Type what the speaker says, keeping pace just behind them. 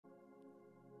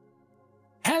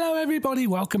everybody,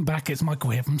 welcome back. It's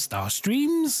Michael here from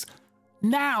StarrStreams.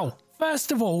 Now,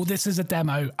 first of all, this is a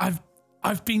demo.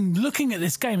 I've been looking at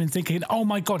this game and thinking, oh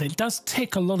my god, it does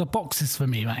tick a lot of boxes for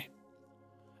me, mate.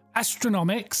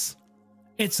 Astronomics.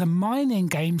 It's a mining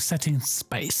game set in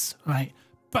space, right?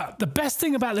 But the best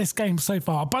thing about this game so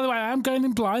far, by the way, I am going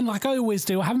in blind like I always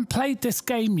do. I haven't played this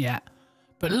game yet.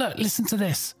 But look, listen to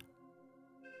this.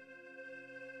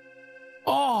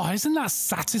 Oh, isn't that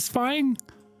satisfying?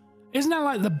 Isn't that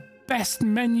like the best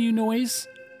menu noise?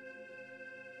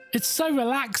 It's so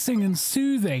relaxing and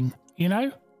soothing, you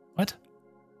know? What?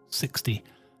 60.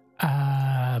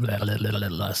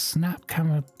 Snap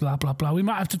camera, blah, blah, blah. We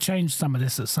might have to change some of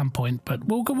this at some point, but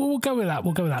we'll go with that.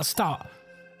 We'll go with that. Start.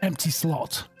 Empty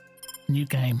slot. New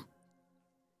game.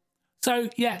 So,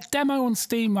 yeah, demo on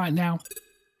Steam right now.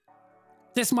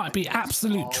 This might be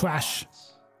absolute trash,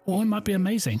 or it might be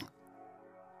amazing.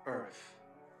 Earth,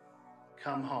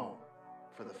 come home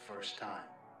for the first time.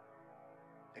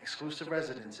 Exclusive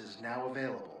residences now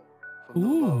available from the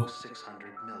low 600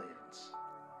 millions.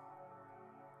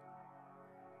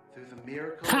 Through the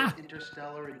miracle of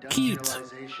interstellar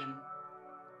industrialization,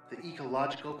 the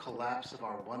ecological collapse of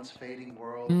our once fading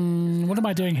world. What am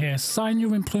I doing here? Sign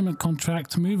your employment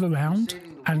contract, move around,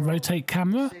 and rotate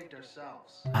camera.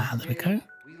 Ah, there we go.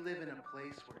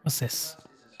 What's this?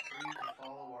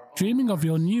 Dreaming of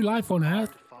your new life on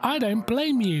Earth? I don't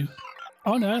blame you.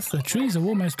 On Earth, the trees are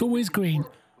almost always green.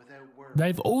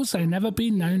 They've also never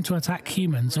been known to attack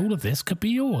humans. All of this could be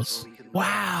yours.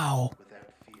 Wow.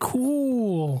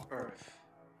 Cool.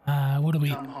 What do we...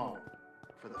 Come home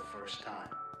for the first time.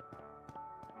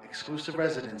 Exclusive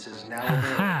residences now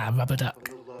Aha, rubber duck.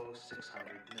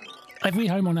 Every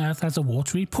home on Earth has a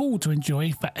watery pool to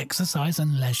enjoy for exercise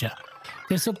and leisure.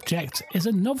 This object is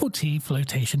a novelty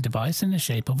flotation device in the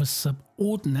shape of a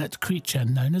subordinate creature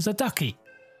known as a ducky.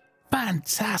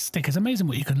 Fantastic! It's amazing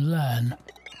what you can learn.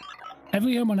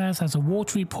 Every home on Earth has a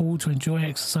watery pool to enjoy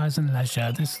exercise and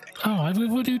leisure. Oh, have we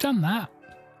already done that?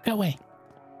 Go away.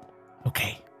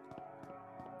 Okay.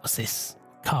 What's this?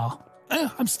 Car.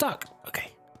 Oh, I'm stuck.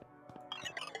 Okay.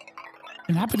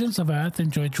 Inhabitants of Earth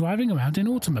enjoy driving around in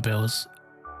automobiles.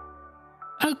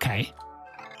 Okay.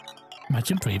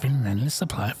 Imagine breathing an endless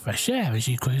supply of fresh air as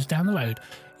you cruise down the road.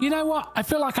 You know what? I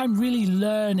feel like I'm really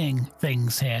learning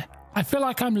things here. I feel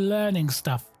like I'm learning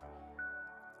stuff.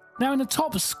 Now in the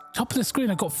top of the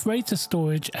screen I've got freighter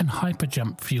storage and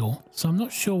hyperjump fuel. So I'm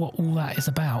not sure what all that is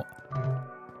about.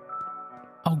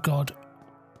 Oh god.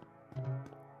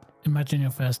 Imagine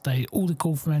your first day. All the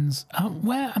cool friends.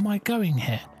 Where am I going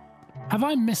here? Have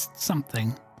I missed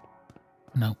something?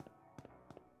 No.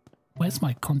 Where's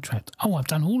my contract? Oh, I've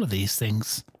done all of these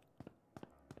things.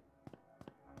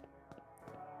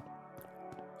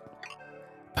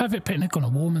 Perfect picnic on a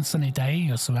warm and sunny day.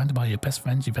 You're surrounded by your best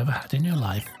friends you've ever had in your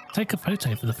life. Take a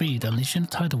photo for the feed, unleashing a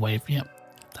tidal wave. Yep,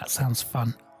 that sounds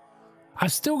fun.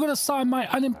 I've still got to sign my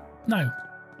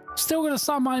still got to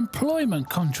sign my employment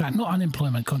contract, not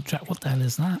unemployment contract. What the hell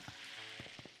is that?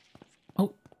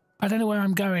 Oh, I don't know where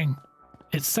I'm going.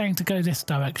 It's saying to go this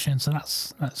direction, so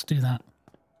let's do that.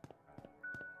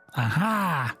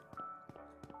 Aha!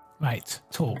 Right,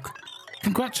 talk.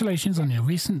 Congratulations on your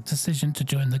recent decision to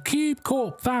join the Cube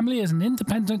Corp family as an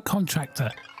independent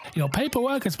contractor. Your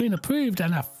paperwork has been approved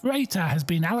and a freighter has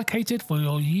been allocated for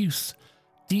your use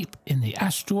deep in the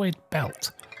asteroid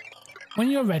belt. When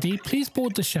you're ready, please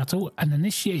board the shuttle and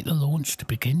initiate the launch to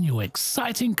begin your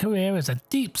exciting career as a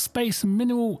deep space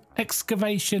mineral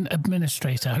excavation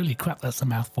administrator. Holy crap, that's a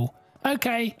mouthful.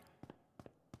 Okay.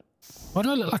 Why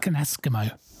do I look like an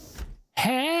Eskimo?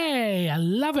 Hey, I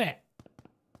love it.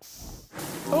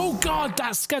 Oh god,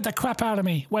 that scared the crap out of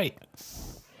me. Wait.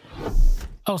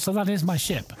 Oh, so that is my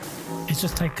ship. It's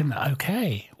just taken...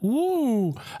 Okay. Woo.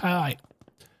 All right.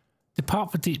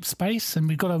 Depart for deep space, and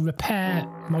we've got a repair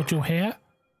module here.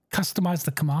 Customize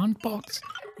the command bot.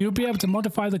 You'll be able to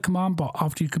modify the command bot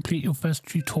after you complete your first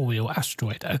tutorial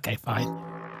asteroid. Okay, fine.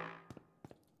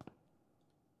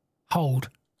 Hold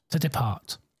to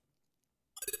depart.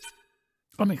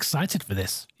 I'm excited for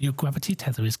this. Your gravity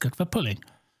tether is good for pulling,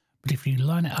 but if you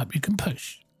line it up, you can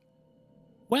push.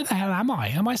 Where the hell am I?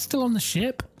 Am I still on the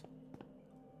ship?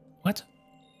 What?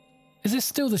 Is this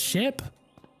still the ship?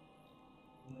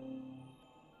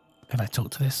 Can I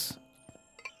talk to this?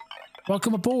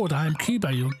 Welcome aboard. I am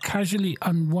Cubo, your casually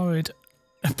unworried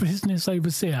business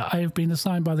overseer. I have been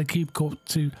assigned by the Cube Corp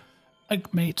to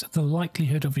estimate the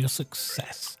likelihood of your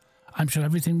success. I'm sure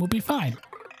everything will be fine.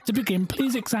 To begin,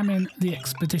 please examine the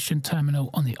expedition terminal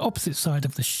on the opposite side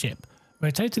of the ship.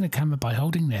 Rotating the camera by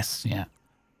holding this. Yeah.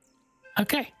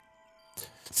 Okay.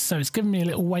 So it's giving me a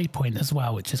little waypoint as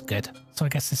well, which is good. So I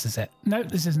guess this is it. No,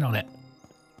 this is not it.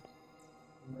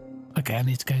 Okay, I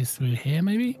need to go through here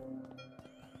maybe.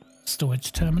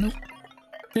 Storage terminal.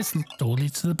 This door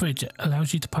leads to the bridge. It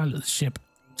allows you to pilot the ship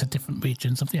to different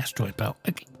regions of the asteroid belt.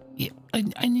 Okay, yeah,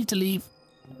 I need to leave.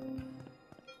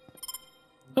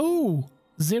 Oh,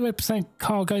 0%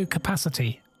 cargo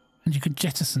capacity. And you can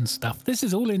jettison stuff. This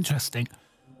is all interesting.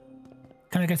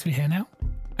 Can I go through here now?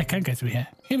 I can go through here.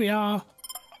 Here we are.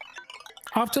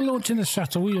 After launching the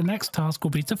shuttle, your next task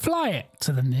will be to fly it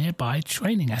to the nearby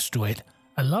training asteroid.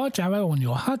 A large arrow on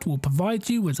your HUD will provide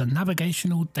you with the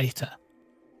navigational data.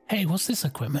 Hey, what's this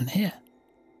equipment here?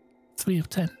 3 of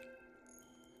 10.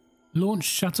 Launch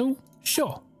shuttle?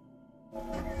 Sure.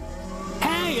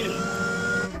 Hey!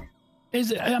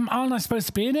 Is it, aren't I supposed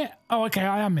to be in it? Oh, okay,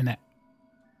 I am in it.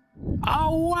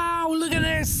 Oh, wow, look at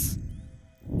this!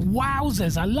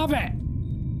 Wowzers, I love it!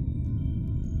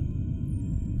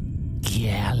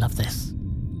 Yeah, I love this.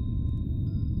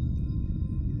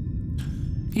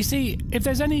 You see, if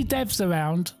there's any devs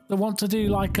around that want to do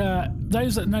like,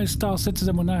 those that know Star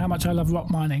Citizen will know how much I love rock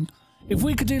mining. If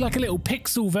we could do like a little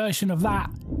pixel version of that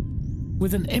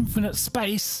with an infinite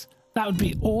space, that would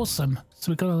be awesome.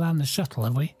 So we've got to land the shuttle,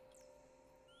 have we?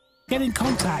 Get in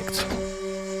contact.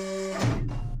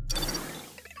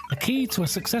 The key to a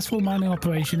successful mining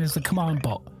operation is the command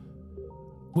bot,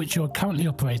 which you're currently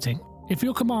operating. If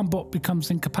your command bot becomes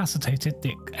incapacitated,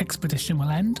 the expedition will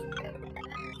end.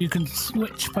 You can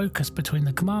switch focus between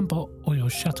the command bot or your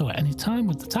shuttle at any time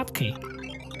with the tab key.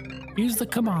 Use the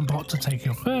command bot to take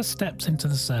your first steps onto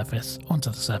the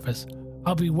surface.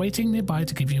 I'll be waiting nearby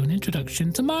to give you an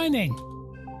introduction to mining.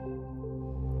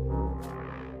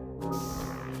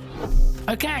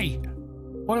 Okay,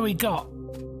 what do we got?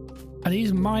 Are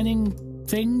these mining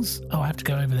things? Oh, I have to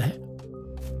go over there.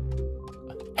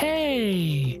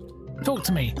 Hey, talk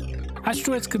to me.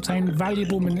 Asteroids contain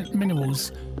valuable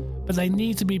minerals, but they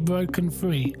need to be broken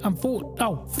free.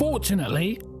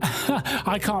 Fortunately,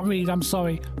 I can't read, I'm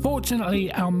sorry.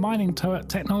 Fortunately, our mining turret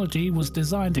technology was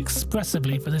designed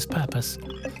expressly for this purpose.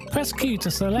 Press Q to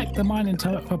select the mining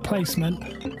turret for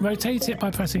placement. Rotate it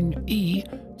by pressing E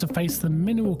to face the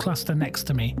mineral cluster next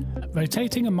to me.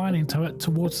 Rotating a mining turret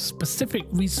towards a specific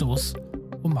resource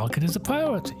will mark it as a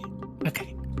priority.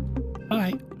 Okay. All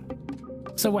right.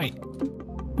 So wait,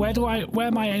 where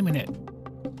am I aiming it?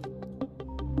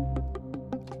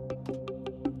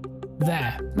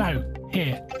 There. No.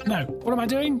 Here. No. What am I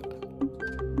doing?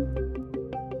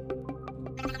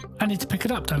 I need to pick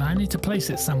it up, don't I? I need to place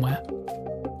it somewhere.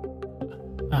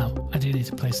 Oh, I do need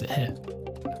to place it here.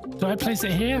 Do I place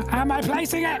it here? How am I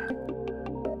placing it?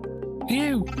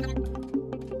 You.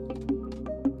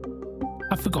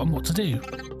 I've forgotten what to do.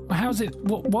 How's it?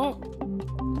 What?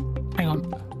 Hang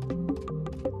on.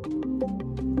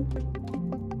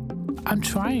 I'm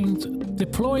trying to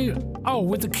deploy. Oh,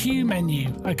 with the Q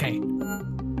menu. Okay.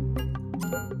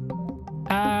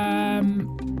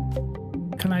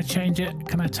 Can I change it?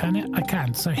 Can I turn it? I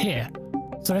can. So here.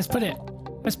 So let's put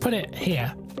it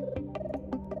here.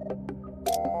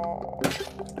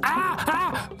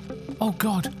 Ah! Oh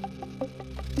God.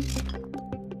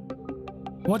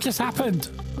 What just happened?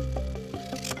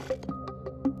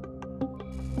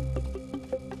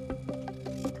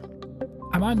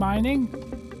 Am I mining?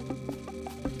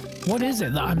 What is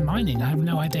it that I'm mining? I have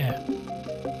no idea.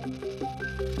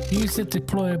 Use the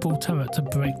deployable turret to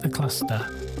break the cluster.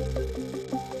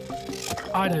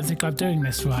 I don't think I'm doing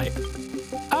this right.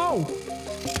 Oh!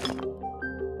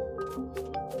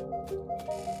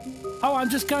 Oh, I'm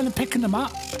just going and picking them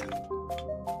up.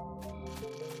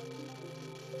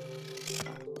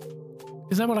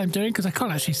 Is that what I'm doing? Because I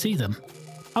can't actually see them.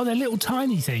 Oh, they're little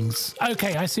tiny things.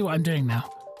 Okay, I see what I'm doing now.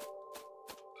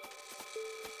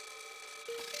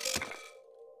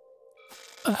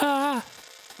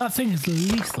 That thing is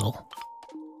lethal.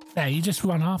 There, you just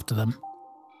run after them.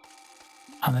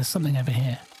 Oh, there's something over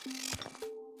here.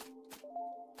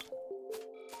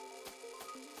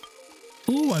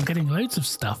 Ooh, I'm getting loads of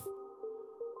stuff.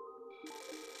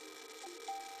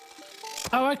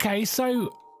 Oh, okay,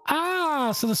 so...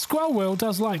 so the scroll wheel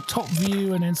does like top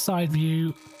view and inside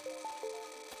view.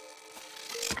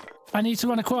 I need to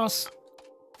run across.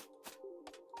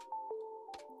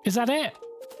 Is that it?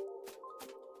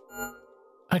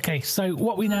 Okay, so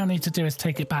what we now need to do is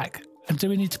take it back. And do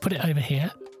we need to put it over here?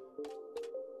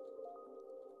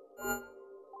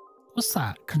 What's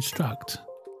that? Construct.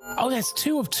 Oh, there's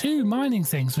 2 of 2 mining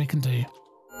things we can do.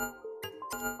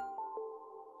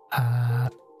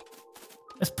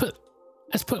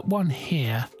 Let's put one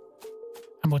here.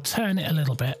 And we'll turn it a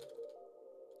little bit.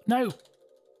 No.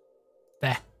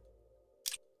 There.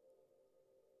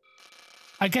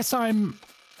 I guess I'm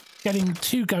getting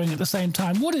two going at the same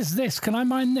time. What is this? Can I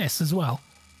mine this as well?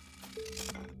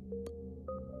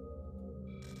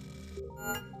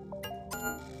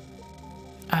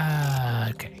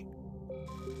 Okay.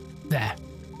 There.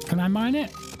 Can I mine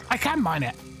it? I can mine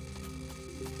it.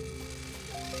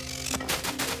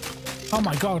 Oh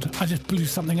my god, I just blew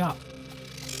something up.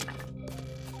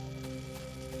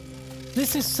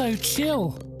 This is so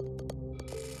chill.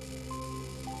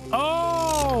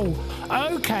 Oh,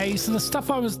 okay, so the stuff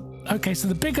I was... Okay, so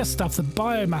the bigger stuff, the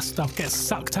biomass stuff, gets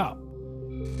sucked up.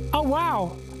 Oh,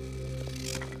 wow.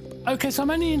 Okay, so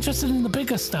I'm only interested in the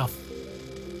bigger stuff.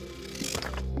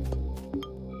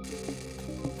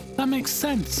 That makes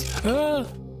sense.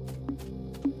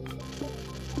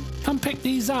 Come pick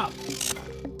these up.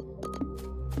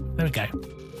 There we go.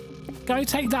 Go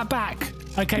take that back.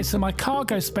 Okay, so my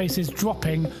cargo space is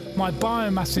dropping. My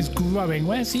biomass is growing.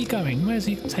 Where's he going? Where's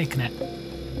he taking it?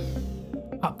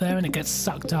 Up there, and it gets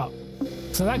sucked up.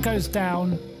 So that goes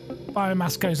down.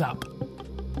 Biomass goes up.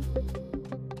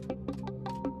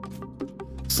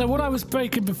 So what I was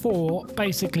breaking before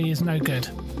basically is no good.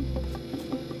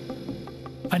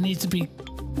 I need to be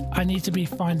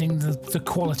finding the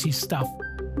quality stuff.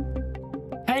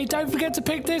 Hey, don't forget to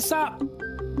pick this up.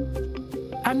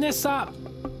 And this up.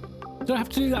 Do I have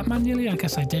to do that manually? I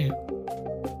guess I do.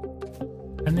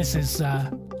 And this is,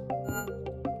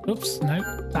 oops,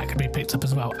 no, that can be picked up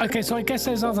as well. Okay, so I guess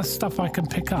there's other stuff I can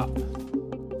pick up.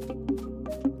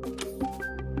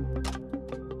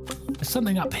 There's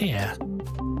something up here.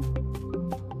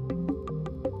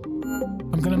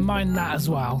 I'm going to mine that as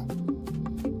well.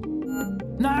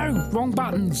 No, wrong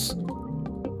buttons.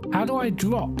 How do I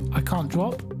drop? I can't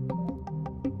drop.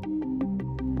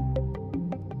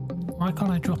 Why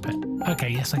can't I drop it? Okay,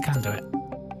 yes, I can do it.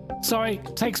 Sorry,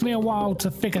 takes me a while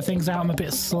to figure things out. I'm a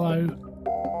bit slow.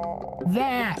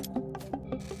 There!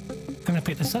 Can I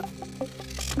pick this up?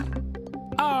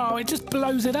 Oh, it just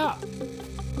blows it up.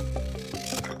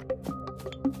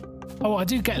 Oh, I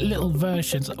do get little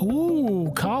versions.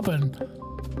 Ooh, carbon.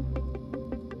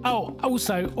 Oh,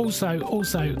 also,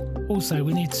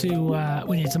 we need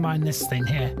to mine this thing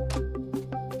here.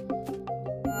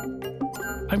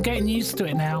 I'm getting used to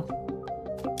it now.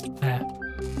 There.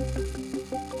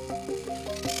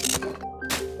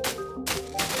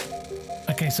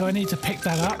 Okay, so I need to pick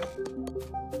that up.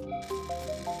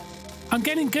 I'm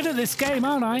getting good at this game,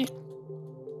 aren't I?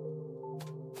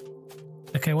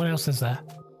 Okay, what else is there?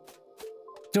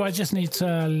 Do I just need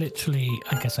to literally...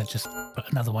 I guess I just put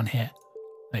another one here.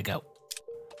 There you go.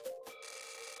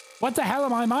 What the hell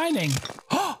am I mining?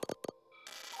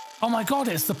 Oh my god,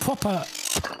 it's the proper...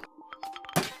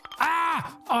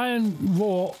 Ah! Iron,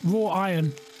 raw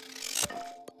iron.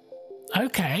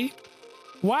 Okay.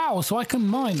 Wow, so I can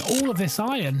mine all of this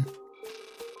iron.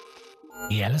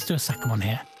 Yeah, let's do a second one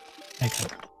here. There you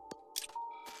go.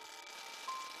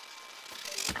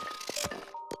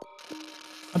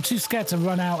 I'm too scared to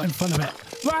run out in front of it.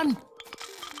 Run!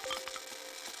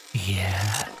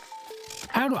 Yeah.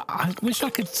 How do I wish I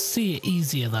could see it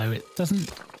easier though. It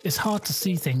doesn't... It's hard to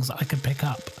see things that I can pick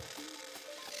up.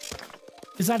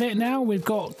 Is that it now? We've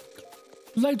got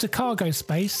loads of cargo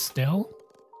space still.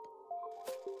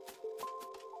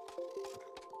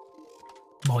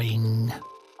 Boing.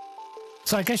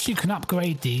 So I guess you can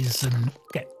upgrade these and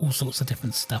get all sorts of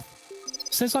different stuff.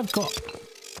 It says I've got...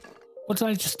 What did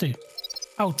I just do?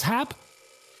 Oh, tab.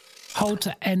 Hold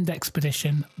to end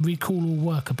expedition. Recall all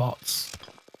worker bots.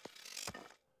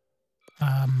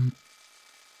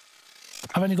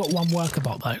 I've only got one worker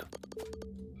bot though.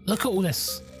 Look at all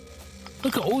this.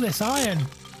 Look at all this iron.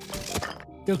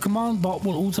 Your command bot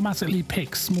will automatically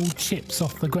pick small chips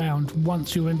off the ground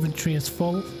once your inventory is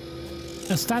full.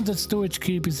 A standard storage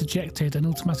cube is ejected and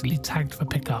automatically tagged for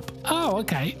pickup. Oh,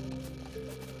 okay.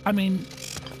 I mean,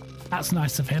 that's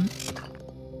nice of him.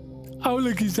 Oh,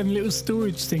 look, he's done a little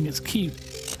storage thing. It's cute.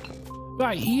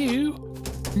 Right, you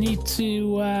need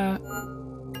to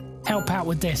help out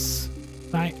with this,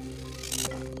 right?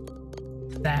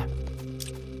 There.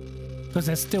 Because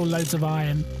there's still loads of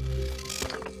iron.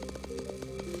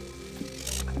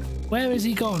 Where is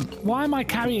he gone? Why am I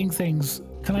carrying things?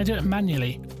 Can I do it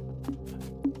manually?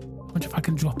 I wonder if I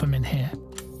can drop them in here.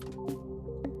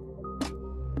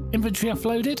 Inventory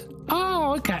offloaded?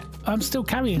 Oh, okay. I'm still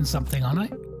carrying something, aren't I?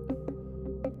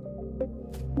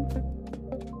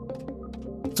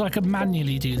 So I can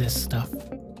manually do this stuff.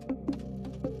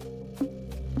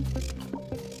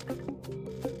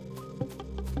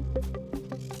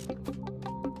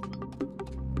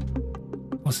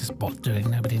 What's this bot doing?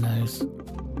 Nobody knows.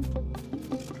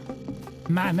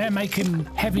 Man, they're making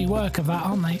heavy work of that,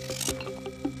 aren't they?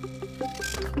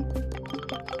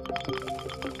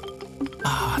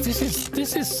 Ah, this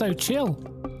is so chill.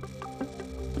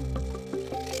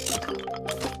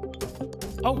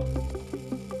 Oh.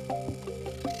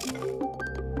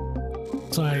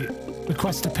 So,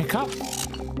 request to pick up.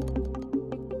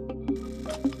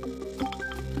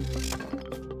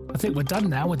 I think we're done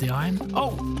now with the iron.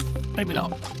 Oh, maybe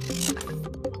not.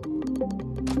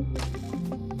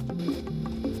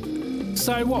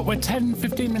 So what, we're 10,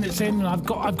 15 minutes in and I've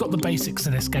got the basics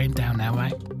of this game down now,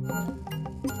 right?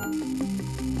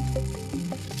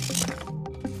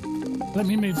 Let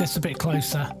me move this a bit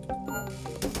closer.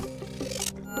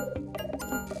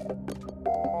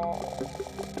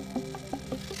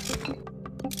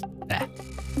 There.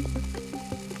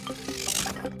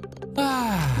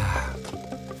 Ah,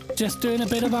 just doing a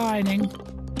bit of ironing.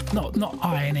 Not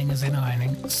ironing as in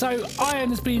ironing. So iron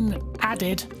has been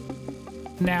added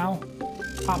now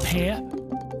up here.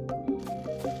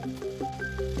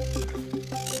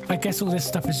 I guess all this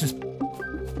stuff is just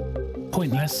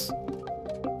pointless.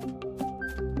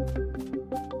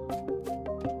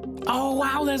 Oh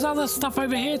wow, there's other stuff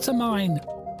over here to mine.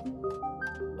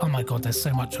 Oh my god, there's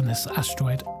so much on this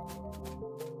asteroid.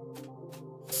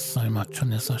 So much on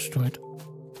this asteroid.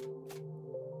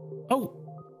 Oh,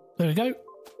 there we go.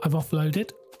 I've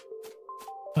offloaded.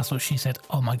 That's what she said.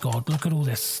 Oh my god, look at all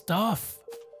this stuff.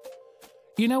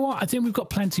 You know what? I think we've got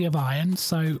plenty of iron,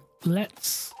 so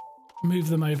let's move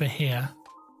them over here.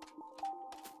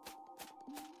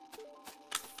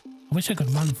 I wish I could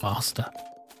run faster.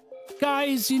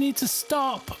 Guys, you need to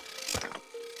stop.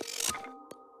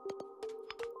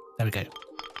 There we go.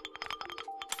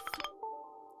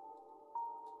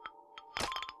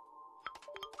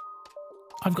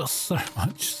 I've got so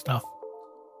much stuff.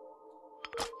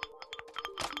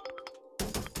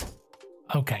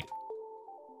 Okay.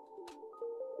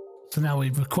 So now we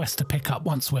request to pick up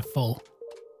once we're full.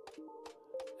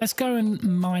 Let's go and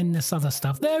mine this other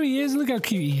stuff. There he is. Look how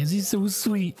cute he is. He's so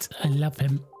sweet. I love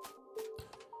him.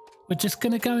 We're just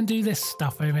going to go and do this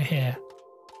stuff over here.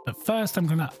 But first I'm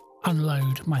going to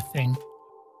unload my thing.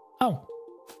 Oh.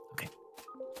 Okay.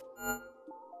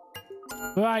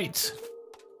 Right.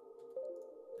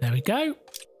 There we go.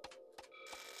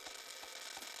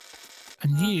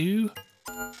 And you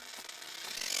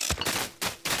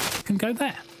can go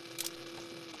there.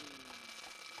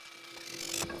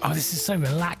 Oh, this is so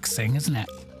relaxing, isn't it?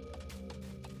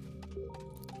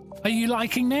 Are you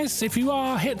liking this? If you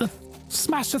are,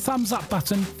 smash the thumbs up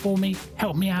button for me.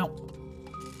 Help me out.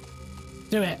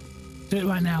 Do it. Do it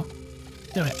right now.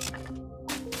 Do it.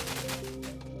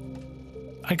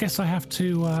 I guess I have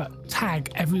to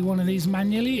tag every one of these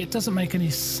manually. It doesn't make any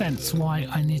sense why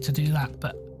I need to do that,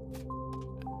 but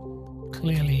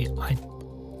clearly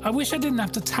I wish I didn't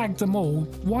have to tag them all.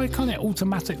 Why can't it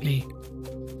automatically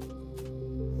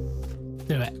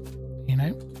do it, you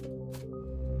know?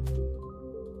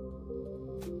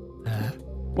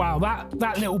 Wow,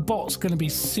 that little bot's going to be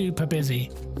super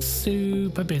busy.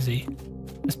 Super busy.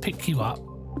 Let's pick you up.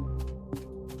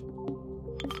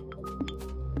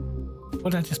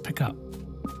 What did I just pick up?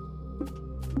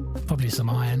 Probably some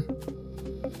iron.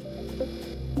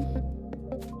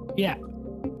 Yeah,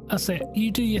 that's it.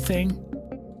 You do your thing.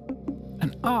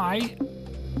 And I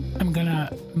am going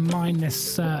to mine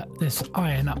this this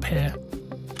iron up here.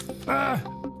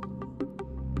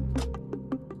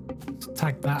 Let's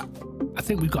tag that. I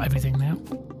think we've got everything now.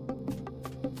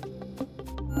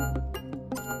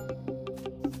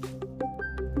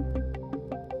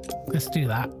 Let's do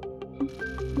that.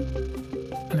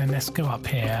 And then let's go up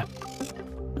here.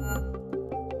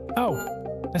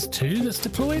 Oh, there's two that's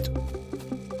deployed.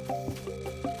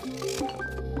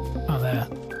 Oh, there.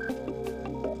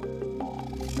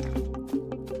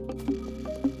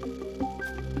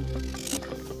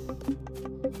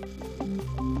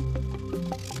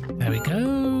 There we go.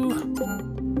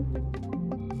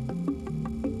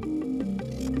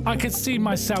 I could see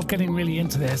myself getting really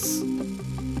into this.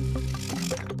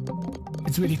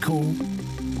 It's really cool.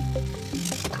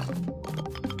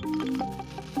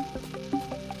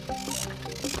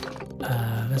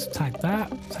 Let's tag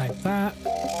that, tag that,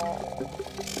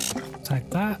 tag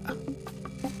that.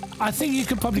 I think you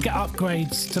could probably get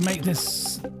upgrades to make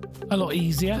this a lot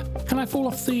easier. Can I fall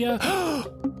off the...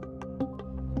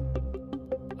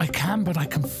 I can, but I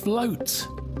can float.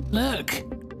 Look.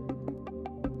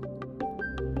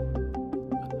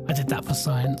 I did that for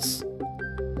science.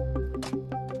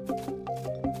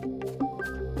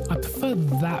 I prefer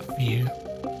that view.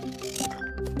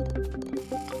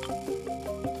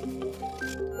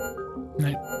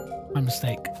 No, my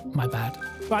mistake. My bad.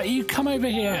 Right, you come over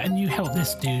here and you help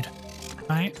this dude.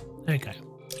 Right? There you go.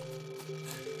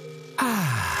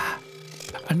 Ah,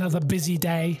 another busy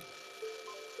day.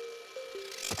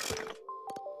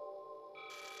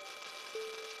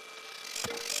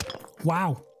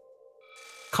 Wow.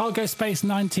 Cargo space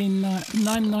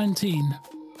 919.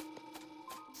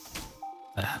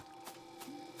 There.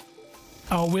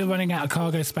 Oh, we're running out of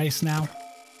cargo space now.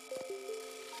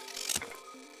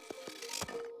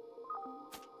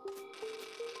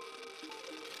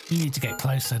 You need to get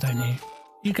closer, don't you?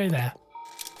 You go there.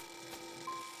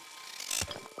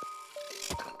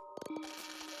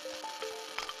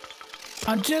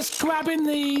 I'm just grabbing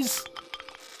these.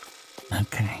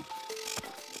 Okay.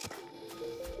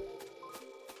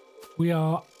 We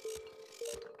are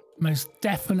most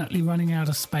definitely running out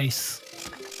of space.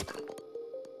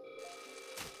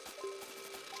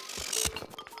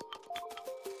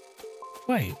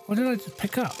 Wait, what did I just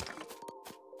pick up?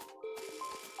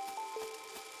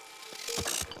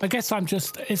 I guess I'm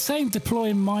just... It's saying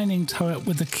deploy mining turret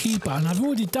with the Q button. I've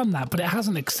already done that, but it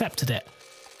hasn't accepted it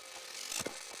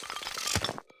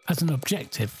as an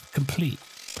objective complete.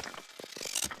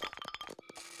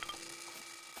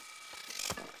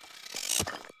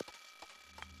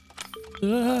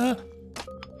 Oh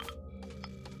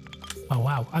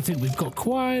wow, I think we've got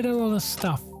quite a lot of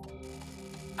stuff.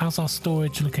 How's our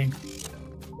storage looking?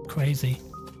 Crazy.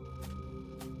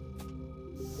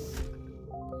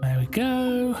 There we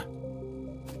go.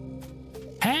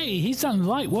 Hey, he's done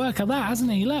light work of that,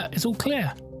 hasn't he? Look, it's all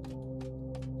clear.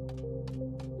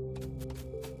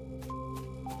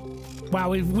 Wow,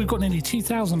 we've got nearly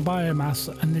 2,000 biomass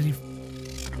and nearly...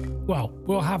 Well,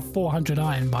 we'll have 400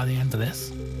 iron by the end of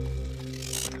this.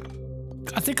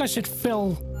 I think I should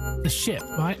fill the ship,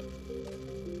 right?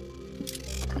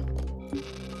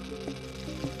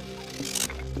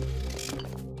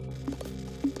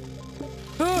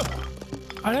 Oh,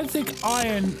 I don't think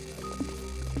iron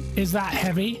is that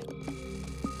heavy,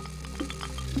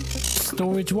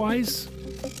 storage-wise.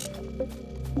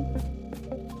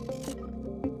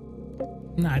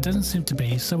 No, it doesn't seem to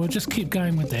be, so we'll just keep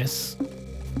going with this.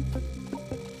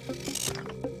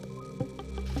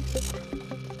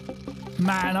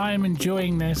 Man, I am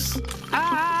enjoying this.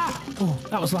 Ah! Oh,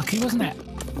 that was lucky, wasn't it?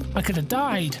 I could have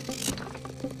died.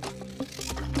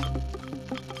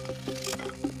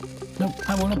 Nope,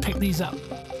 I want to pick these up.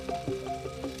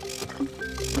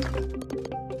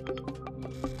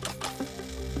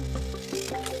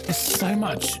 There's so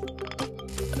much.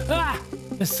 Ah!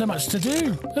 There's so much to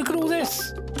do. Look at all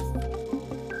this.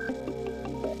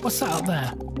 What's that up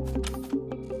there?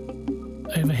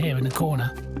 Over here in the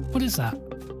corner. What is that?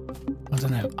 I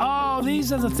don't know. Oh,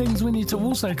 these are the things we need to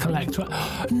also collect.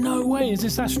 No way, is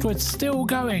this asteroid still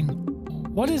going?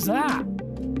 What is that?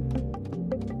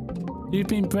 You've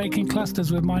been breaking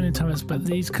clusters with mining turrets, but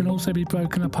these can also be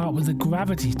broken apart with the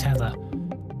gravity tether.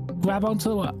 Grab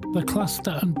onto the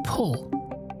cluster and pull.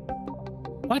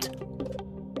 What?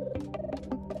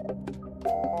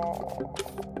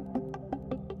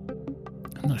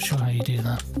 I'm not sure how you do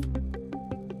that.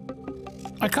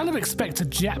 I kind of expect a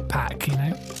jetpack, you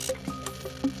know?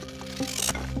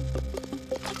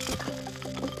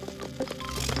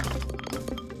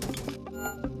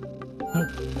 Oh,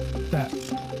 there.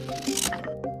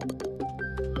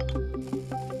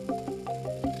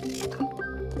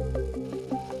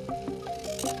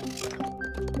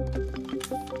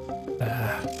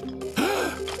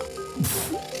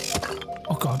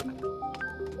 Oh God.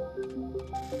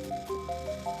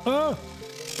 Oh,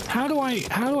 how do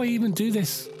I even do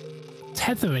this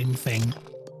tethering thing?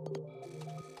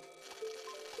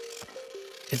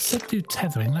 It said do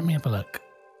tethering. Let me have a look.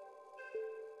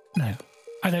 No,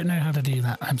 I don't know how to do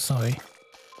that. I'm sorry.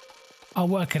 I'll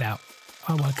work it out.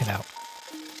 I'll work it out.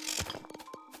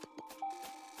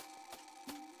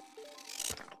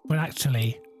 But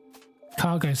actually,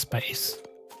 cargo space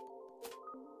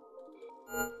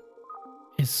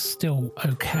is still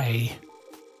okay.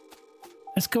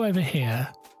 Let's go over here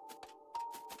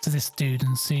to this dude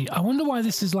and see. I wonder why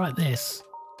this is like this.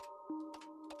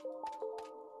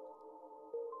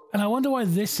 And I wonder why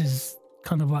this is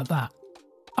kind of like that.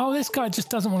 Oh, this guy just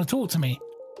doesn't want to talk to me.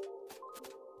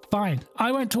 Fine.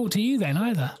 I won't talk to you then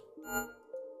either.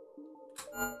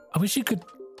 I wish you could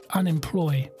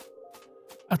unemploy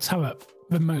a turret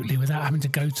remotely without having to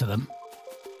go to them.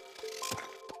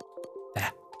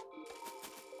 There.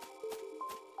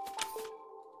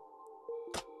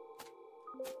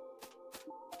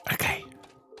 Okay.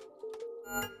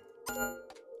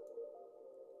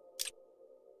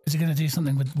 Is he going to do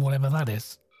something with whatever that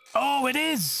is? Oh, it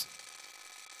is!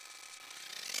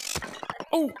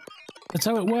 Oh! That's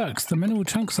how it works. The mineral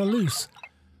chunks are loose.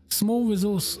 Small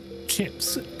resource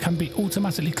chips can be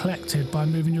automatically collected by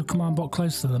moving your command bot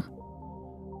close to them.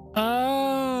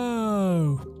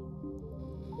 Oh!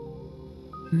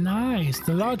 Nice.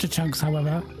 The larger chunks,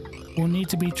 however, will need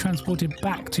to be transported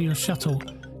back to your shuttle.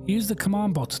 Use the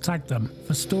command bot to tag them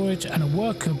for storage, and a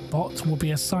worker bot will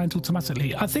be assigned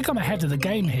automatically. I think I'm ahead of the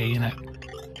game here, you know.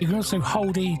 You can also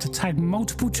hold E to tag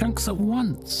multiple chunks at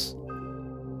once.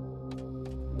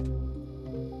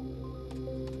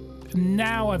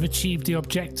 Now I've achieved the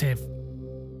objective.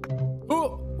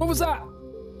 Oh, what was that?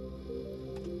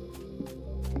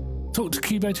 Talk to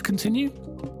Kubo to continue.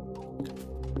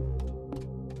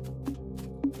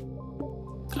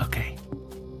 Okay.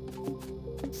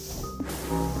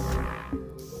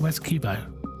 Where's Kubo?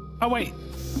 Oh wait,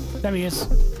 there he is.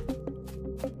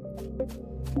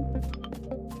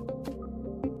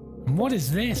 And what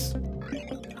is this?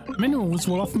 Minerals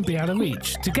will often be out of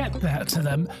reach. To get there to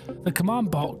them, the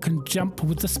command bot can jump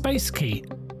with the space key.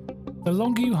 The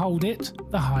longer you hold it,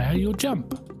 the higher you'll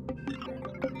jump.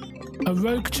 A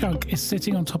rogue chunk is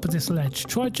sitting on top of this ledge.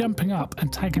 Try jumping up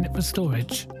and tagging it for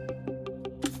storage.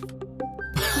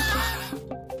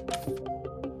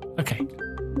 Okay.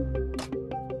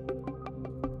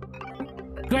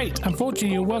 Great.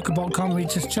 Unfortunately, your worker bot can't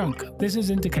reach this chunk. This is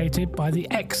indicated by the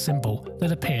X symbol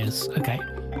that appears. Okay.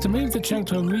 To move the chunk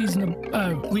to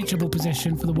a reachable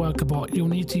position for the worker bot, you'll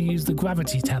need to use the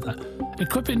gravity tether.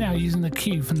 Equip it now using the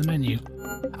Q from the menu.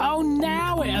 Oh,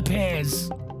 now it appears.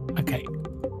 Okay.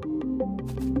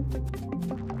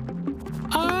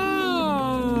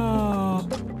 Oh.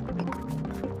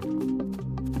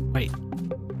 Wait.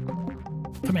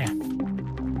 Come here.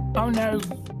 Oh no.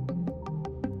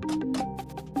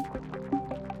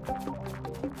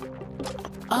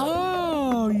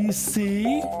 Oh, you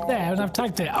see? There, and I've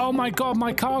tagged it. Oh my god,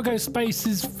 my cargo space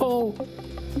is full.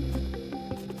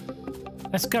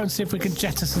 Let's go and see if we can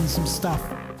jettison some stuff.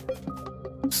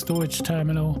 Storage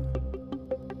terminal.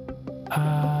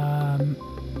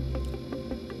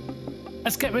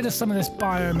 Let's get rid of some of this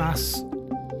biomass.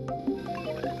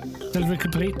 Delivery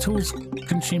complete. Tools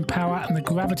consume power, and the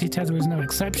gravity tether is no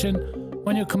exception.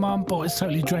 When your command bot is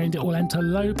totally drained, it will enter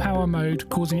low power mode,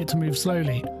 causing it to move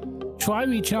slowly. Try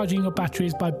recharging your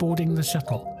batteries by boarding the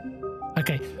shuttle.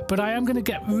 Okay, but I am going to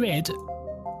get rid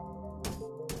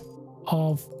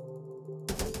of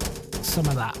some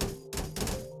of that.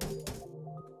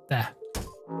 There.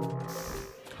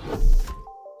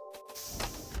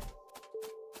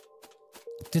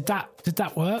 Did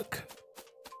that work?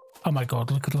 Oh my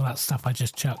god, look at all that stuff I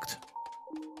just chucked.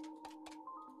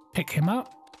 Pick him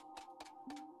up.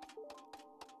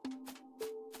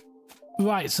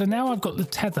 Right, so now I've got the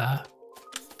tether.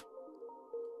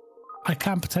 I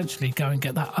can potentially go and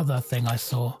get that other thing I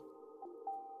saw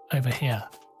over here.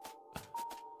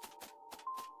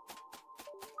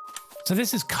 So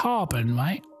this is carbon,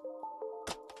 right?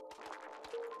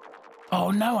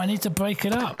 Oh no, I need to break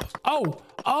it up.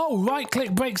 Oh, right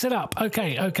click breaks it up.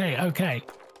 Okay.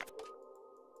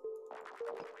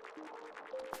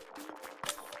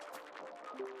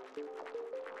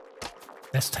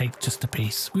 Let's take just a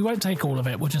piece. We won't take all of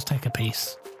it, we'll just take a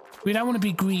piece. We don't want to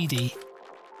be greedy.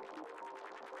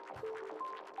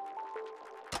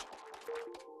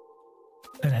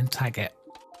 And then tag it.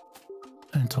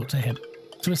 And talk to him.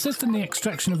 To assist in the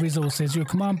extraction of resources, your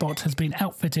command bot has been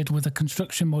outfitted with a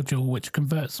construction module which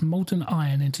converts molten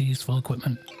iron into useful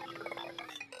equipment.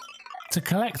 To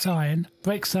collect iron,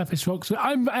 break surface rocks.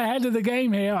 I'm ahead of the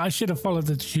game here. I should have followed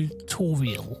the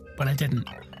tutorial, but I didn't.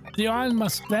 The iron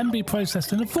must then be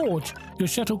processed in a forge. Your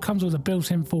shuttle comes with a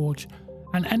built-in forge,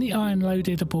 and any iron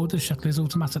loaded aboard the shuttle is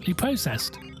automatically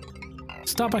processed.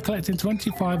 Start by collecting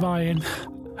 25 iron.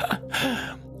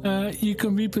 You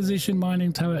can reposition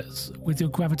mining turrets with your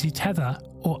gravity tether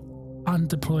or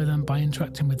undeploy them by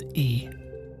interacting with E.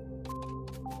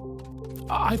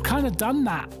 I've kind of done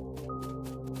that.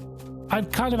 I'm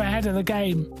kind of ahead of the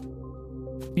game.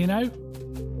 You know?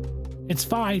 It's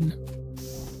fine.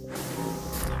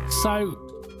 So...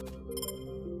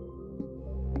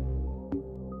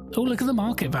 oh, look at the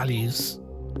market values.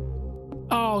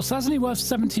 Oh, so that's only worth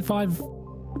 75...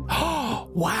 oh,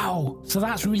 wow! So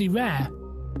that's really rare.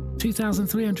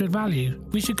 2,300 value.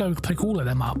 We should go pick all of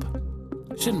them up,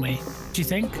 shouldn't we? Do you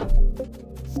think?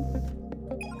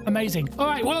 Amazing. All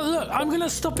right, well, look, I'm going to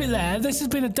stop it there. This has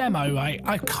been a demo, right?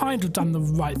 I've kind of done the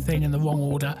right thing in the wrong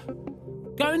order.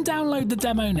 Go and download the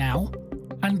demo now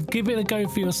and give it a go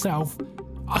for yourself.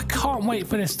 I can't wait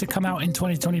for this to come out in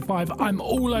 2025. I'm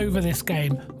all over this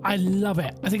game. I love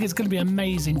it. I think it's going to be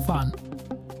amazing fun.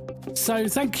 So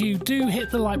thank you. Do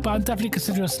hit the like button. Definitely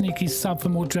consider a sneaky sub for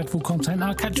more dreadful content.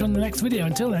 I'll catch you on the next video.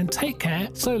 Until then, take care.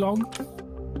 So long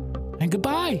and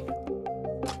goodbye.